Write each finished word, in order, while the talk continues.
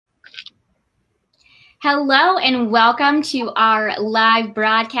Hello and welcome to our live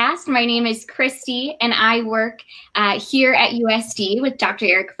broadcast. My name is Christy and I work here at USD with Dr.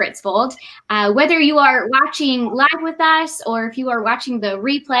 Erik Fritsvold. Whether you are watching live with us or if you are watching the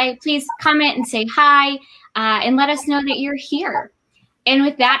replay, please comment and say hi and let us know that you're here. And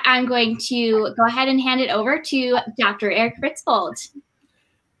with that, I'm going to go ahead and hand it over to Dr. Erik Fritsvold.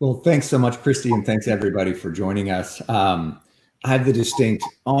 Well, thanks so much, Christy, and thanks everybody for joining us. I have the distinct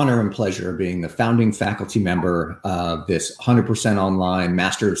honor and pleasure of being the founding faculty member of this 100% online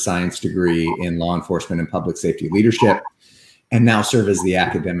Master of Science degree in Law Enforcement and Public Safety Leadership, and now serve as the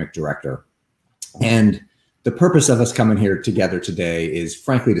academic director. And the purpose of us coming here together today is,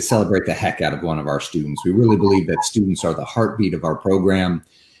 frankly, to celebrate the heck out of one of our students. We really believe that students are the heartbeat of our program,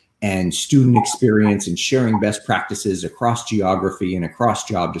 and student experience and sharing best practices across geography and across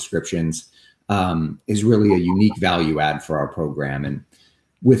job descriptions is really a unique value add for our program. And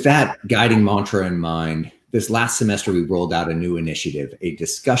with that guiding mantra in mind, this last semester we rolled out a new initiative, a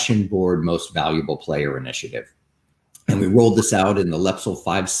discussion board most valuable player initiative. And we rolled this out in the LEPSL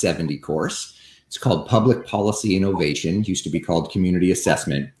 570 course. It's called Public Policy Innovation, used to be called Community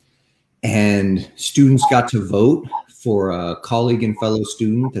Assessment. And students got to vote for a colleague and fellow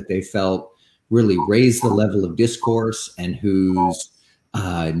student that they felt really raised the level of discourse and whose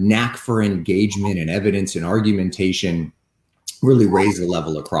knack for engagement and evidence and argumentation really raised the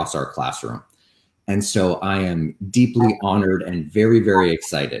level across our classroom. And so I am deeply honored and very, very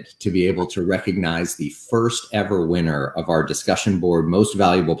excited to be able to recognize the first ever winner of our discussion board Most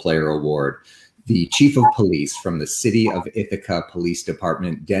Valuable Player Award, the Chief of Police from the City of Ithaca Police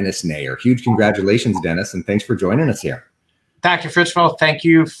Department, Dennis Nayor. Huge congratulations, Dennis, and thanks for joining us here. Dr. Fritsvold, thank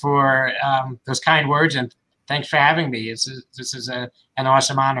you for those kind words, and thanks for having me. This is an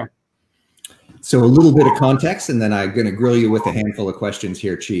awesome honor. So a little bit of context, and then I'm going to grill you with a handful of questions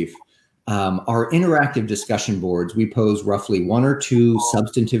here, Chief. Our interactive discussion boards, we pose roughly 1 or 2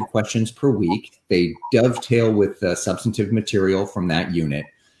 substantive questions per week. They dovetail with the substantive material from that unit.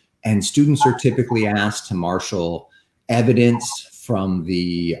 And students are typically asked to marshal evidence from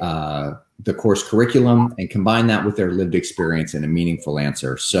the course curriculum and combine that with their lived experience in a meaningful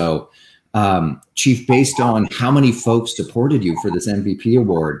answer. So, Chief, based on how many folks supported you for this MVP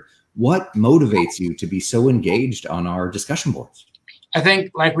award, what motivates you to be so engaged on our discussion boards? I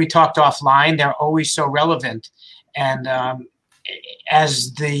think, like we talked offline, they're always so relevant. And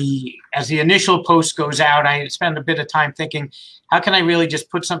as the initial post goes out, I spend a bit of time thinking, how can I really just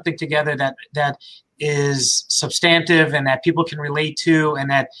put something together that is substantive and that people can relate to, and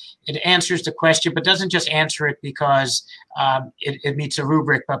that it answers the question, but doesn't just answer it because it meets a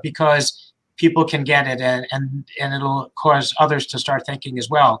rubric, but because people can get it, and it'll cause others to start thinking as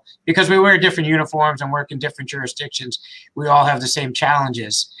well. Because we wear different uniforms and work in different jurisdictions, we all have the same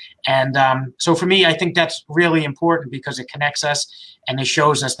challenges. And so for me, I think that's really important because it connects us and it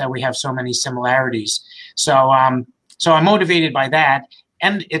shows us that we have so many similarities. So so I'm motivated by that,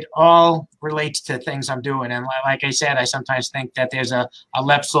 and it all relates to things I'm doing. And like I said, I sometimes think that there's a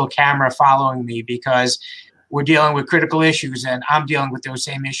LEPSL camera following me because we're dealing with critical issues and I'm dealing with those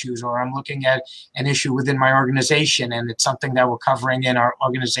same issues, or I'm looking at an issue within my organization and it's something that we're covering in our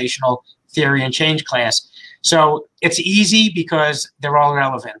organizational theory and change class. So it's easy because they're all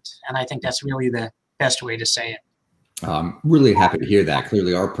relevant. And I think that's really the best way to say it. I'm really happy to hear that.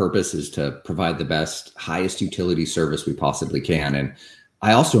 Clearly, our purpose is to provide the best, highest utility service we possibly can. And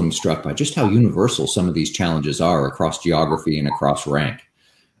I also am struck by just how universal some of these challenges are across geography and across rank.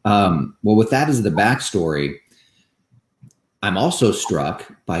 Well, with that as the backstory, I'm also struck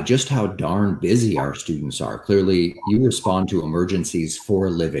by just how darn busy our students are. Clearly, you respond to emergencies for a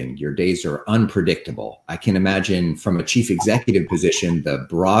living. Your days are unpredictable. I can imagine from a chief executive position, the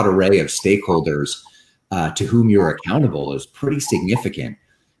broad array of stakeholders to whom you're accountable is pretty significant.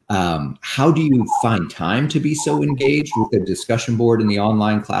 How do you find time to be so engaged with the discussion board and the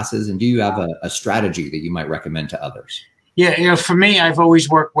online classes? And do you have a strategy that you might recommend to others? Yeah, for me, I've always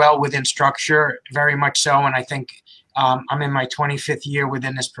worked well within structure, very much so. And I think I'm in my 25th year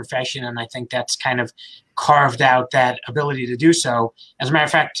within this profession, and I think that's kind of carved out that ability to do so. As a matter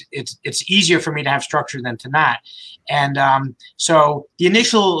of fact, it's easier for me to have structure than to not. And so the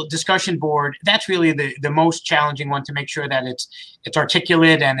initial discussion board, that's really the most challenging one, to make sure that it's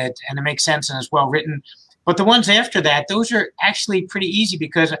articulate and it makes sense and is well written. But the ones after that, those are actually pretty easy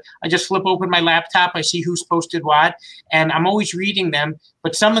because I just flip open my laptop, I see who's posted what, and I'm always reading them.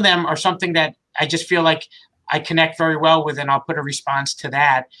 But some of them are something that I just feel like I connect very well with, and I'll put a response to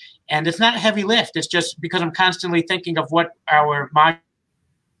that. And it's not a heavy lift. It's just because I'm constantly thinking of what our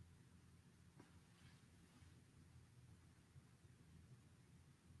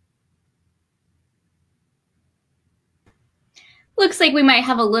looks like we might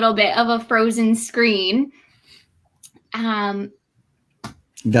have a little bit of a frozen screen.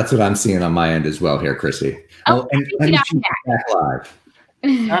 That's what I'm seeing on my end as well here, Christy. Oh, and back live.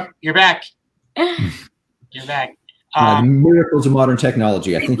 Oh, you're back. You're back. The miracles of modern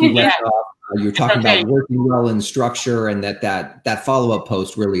technology. I think you left Yeah. off. You were talking about working well in structure, and that follow-up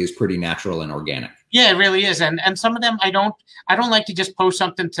post really is pretty natural and organic. Yeah, it really is. And some of them I don't like to just post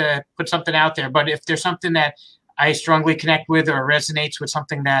something to put something out there. But if there's something that I strongly connect with or resonates with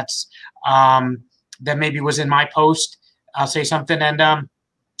something that's that maybe was in my post, I'll say something. And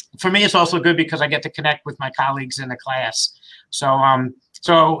for me, it's also good because I get to connect with my colleagues in the class. So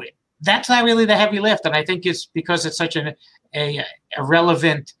that's not really the heavy lift. And I think it's because it's such a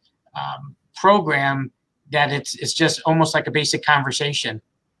relevant program that it's just almost like a basic conversation.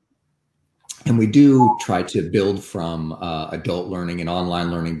 And we do try to build from adult learning and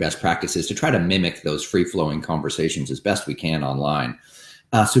online learning best practices to try to mimic those free-flowing conversations as best we can online.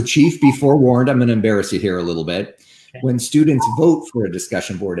 So Chief, be forewarned, I'm going to embarrass you here a little bit. Okay. When students vote for a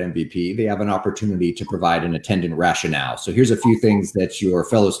discussion board MVP, they have an opportunity to provide an attendant rationale. So here's a few things that your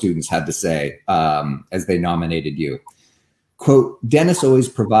fellow students had to say as they nominated you. Quote, Dennis always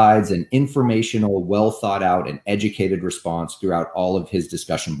provides an informational, well thought out and educated response throughout all of his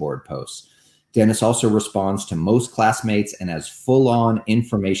discussion board posts. Dennis also responds to most classmates and has full-on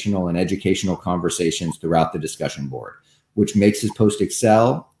informational and educational conversations throughout the discussion board, which makes his post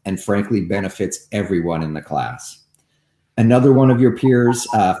excel and frankly benefits everyone in the class. Another one of your peers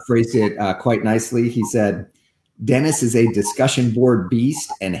phrased it quite nicely. He said, Dennis is a discussion board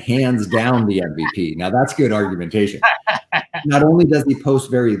beast and hands down the MVP. Now that's good argumentation. Not only does he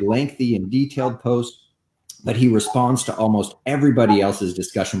post very lengthy and detailed posts, but he responds to almost everybody else's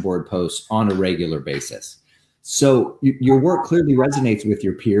discussion board posts on a regular basis. So your work clearly resonates with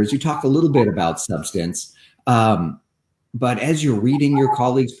your peers. You talk a little bit about substance, but as you're reading your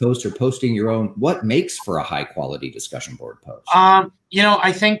colleagues' posts or posting your own, what makes for a high quality discussion board post?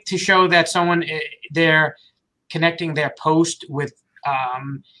 I think to show that someone, they're connecting their post with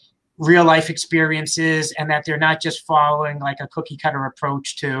real life experiences, and that they're not just following like a cookie cutter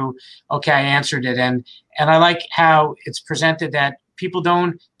approach to, okay, I answered it. And I like how it's presented that people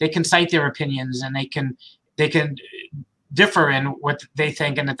they can cite their opinions and they can differ in what they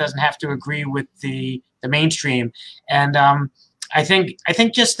think, and it doesn't have to agree with the mainstream. And I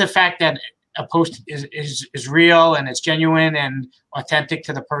think just the fact that a post is real and it's genuine and authentic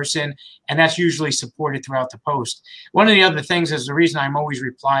to the person, and that's usually supported throughout the post. One of the other things is the reason I'm always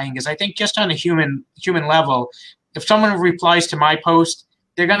replying is I think just on a human level, if someone replies to my post,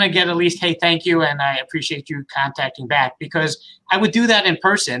 they're going to get at least, hey, thank you, and I appreciate you contacting back, because I would do that in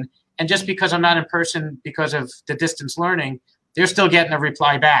person. And just because I'm not in person because of the distance learning, they're still getting a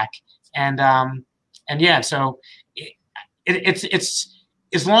reply back. And yeah, so it's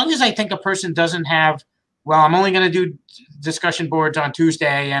as long as I think a person doesn't have, well, I'm only going to do discussion boards on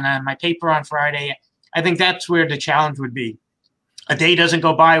Tuesday and my paper on Friday, I think that's where the challenge would be. A day doesn't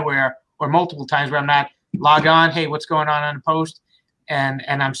go by or multiple times where I'm not log on, hey, what's going on the post? And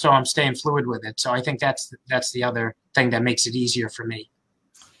I'm staying fluid with it. So I think that's the other thing that makes it easier for me.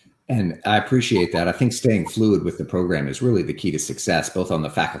 And I appreciate that. I think staying fluid with the program is really the key to success, both on the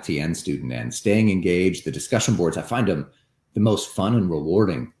faculty and student end. Staying engaged, the discussion boards, I find them the most fun and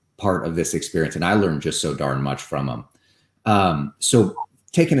rewarding part of this experience. And I learned just so darn much from them. So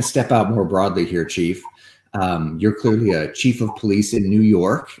taking a step out more broadly here, Chief, you're clearly a chief of police in New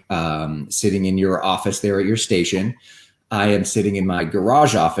York, sitting in your office there at your station. I am sitting in my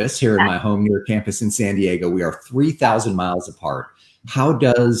garage office here in my home near campus in San Diego. We are 3,000 miles apart. How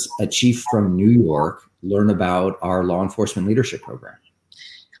does a chief from New York learn about our law enforcement leadership program?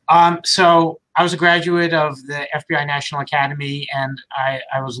 So I was a graduate of the FBI National Academy, and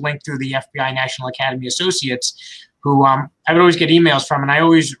I was linked through the FBI National Academy Associates, who I would always get emails from, and I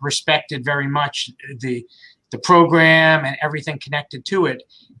always respected very much the program and everything connected to it.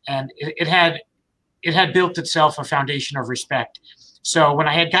 And it had built itself a foundation of respect. So when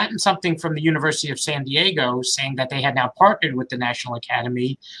I had gotten something from the University of San Diego saying that they had now partnered with the National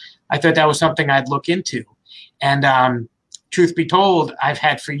Academy, I thought that was something I'd look into. And truth be told, I've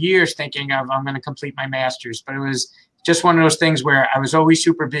had for years thinking of I'm going to complete my master's, but it was just one of those things where I was always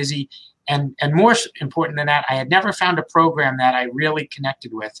super busy. And more important than that, I had never found a program that I really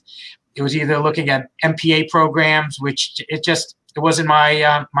connected with. It was either looking at MPA programs, which it wasn't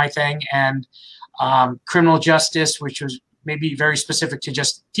my my thing, and criminal justice, which was maybe very specific to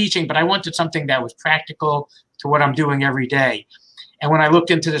just teaching, but I wanted something that was practical to what I'm doing every day. And when I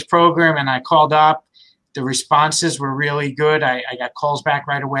looked into this program and I called up, the responses were really good. I got calls back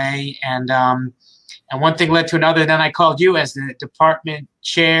right away, and And one thing led to another. Then I called you as the department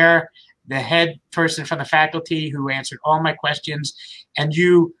chair, the head person from the faculty who answered all my questions. And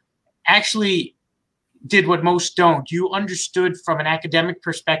you actually did what most don't. You understood from an academic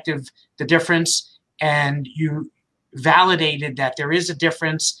perspective the difference, and you validated that there is a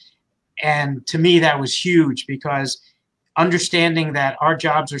difference. And to me, that was huge, because understanding that our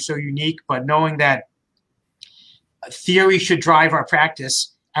jobs are so unique, but knowing that theory should drive our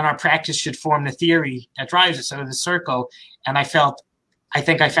practice, and our practice should form the theory that drives it. So the circle. And I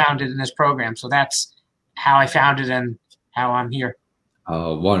think I found it in this program. So that's how I found it and how I'm here.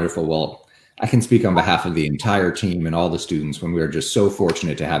 Oh, wonderful. Well, I can speak on behalf of the entire team and all the students when we are just so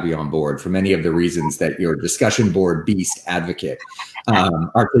fortunate to have you on board for many of the reasons that your discussion board beast advocate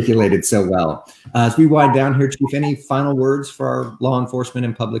articulated so well. As we wind down here, Chief, any final words for our law enforcement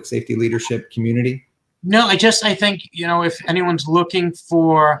and public safety leadership community? No, I think, if anyone's looking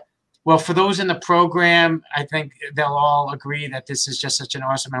for those in the program, I think they'll all agree that this is just such an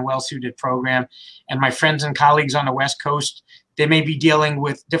awesome and well-suited program. And my friends and colleagues on the West Coast, they may be dealing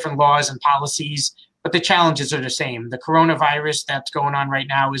with different laws and policies, but the challenges are the same. The coronavirus that's going on right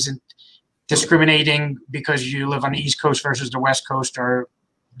now isn't discriminating because you live on the East Coast versus the West Coast or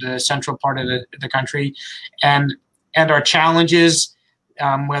the central part of the country. And our challenges,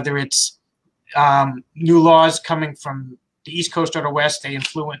 whether it's new laws coming from the East Coast or the West, they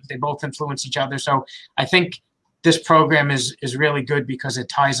both influence each other. So I think this program is really good because it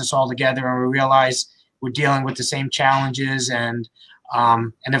ties us all together, and we realize we're dealing with the same challenges. And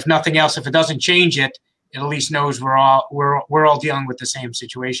if nothing else, if it doesn't change it, it at least knows we're all dealing with the same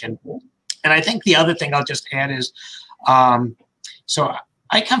situation. And I think the other thing I'll just add is, so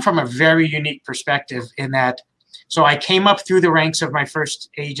I come from a very unique perspective in that. So I came up through the ranks of my first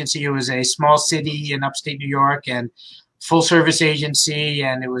agency. It was a small city in upstate New York and full service agency,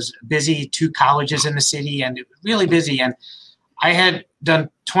 and it was busy, 2 colleges in the city, and it was really busy. And I had done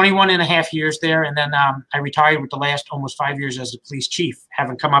 21 and a half years there, and then I retired with the last almost 5 years as a police chief,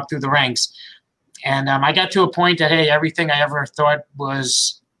 having come up through the ranks. And I got to a point that, hey, everything I ever thought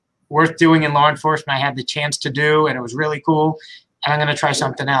was worth doing in law enforcement, I had the chance to do, and it was really cool, and I'm going to try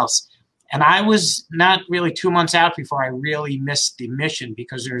something else. And I was not really 2 months out before I really missed the mission,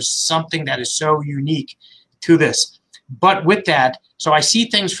 because there's something that is so unique to this. But with that, so I see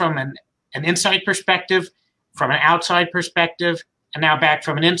things from an inside perspective, from an outside perspective, and now back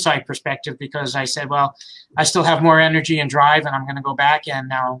from an inside perspective, because I said, well, I still have more energy and drive, and I'm going to go back. And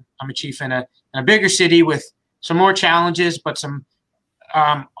now I'm a chief in a bigger city with some more challenges, but some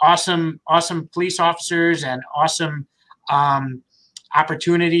awesome police officers and awesome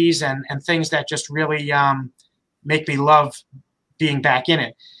opportunities and things that just really make me love being back in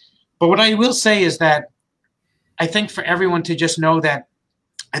it. But what I will say is that I think for everyone to just know that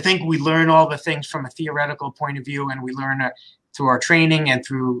I think we learn all the things from a theoretical point of view, and we learn through our training and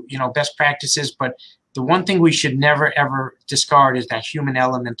through best practices. But the one thing we should never ever discard is that human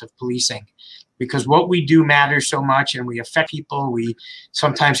element of policing, because what we do matters so much, and we affect people. We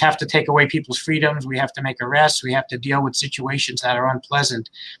sometimes have to take away people's freedoms. We have to make arrests. We have to deal with situations that are unpleasant.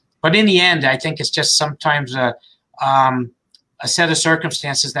 But in the end, I think it's just sometimes a set of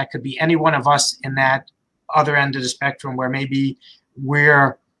circumstances that could be any one of us in that other end of the spectrum, where maybe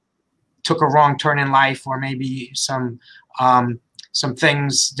we're took a wrong turn in life, or maybe some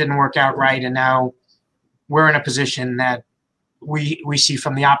things didn't work out right, and now we're in a position that we see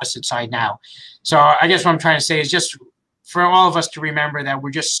from the opposite side now. So I guess what I'm trying to say is just for all of us to remember that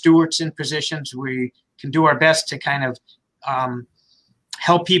we're just stewards in positions. We can do our best to kind of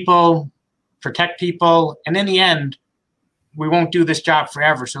help people, protect people, and in the end, we won't do this job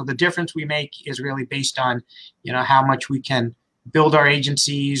forever. So the difference we make is really based on, how much we can build our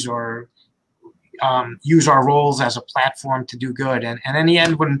agencies or use our roles as a platform to do good. And in the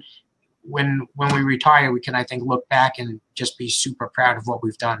end, when we retire, we can, I think, look back and just be super proud of what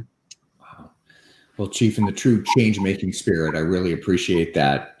we've done. Wow. Well, Chief, in the true change-making spirit, I really appreciate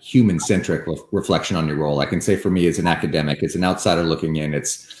that human-centric reflection on your role. I can say for me as an academic, as an outsider looking in,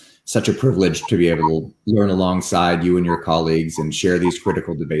 it's such a privilege to be able to learn alongside you and your colleagues and share these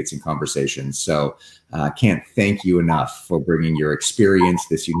critical debates and conversations. So I can't thank you enough for bringing your experience,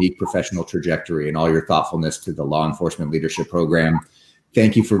 this unique professional trajectory, and all your thoughtfulness to the Law Enforcement Leadership Program.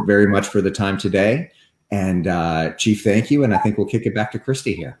 Thank you very much for the time today. And Chief, thank you. And I think we'll kick it back to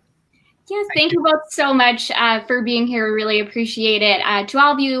Christy here. Yes, thank you both so much for being here. We really appreciate it. To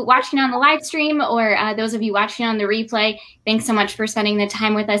all of you watching on the live stream or those of you watching on the replay, thanks so much for spending the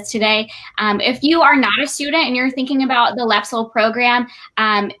time with us today. If you are not a student and you're thinking about the LEPSL program,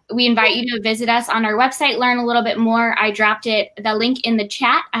 we invite you to visit us on our website, learn a little bit more. I dropped the link in the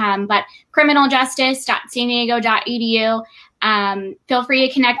chat, but criminaljustice.sandiego.edu. Feel free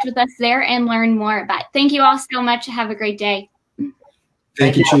to connect with us there and learn more. But thank you all so much. Have a great day.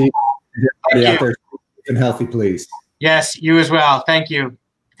 Thank you, Chief. Everybody out there, safe and healthy, please. Yes, you as well. Thank you.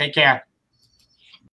 Take care.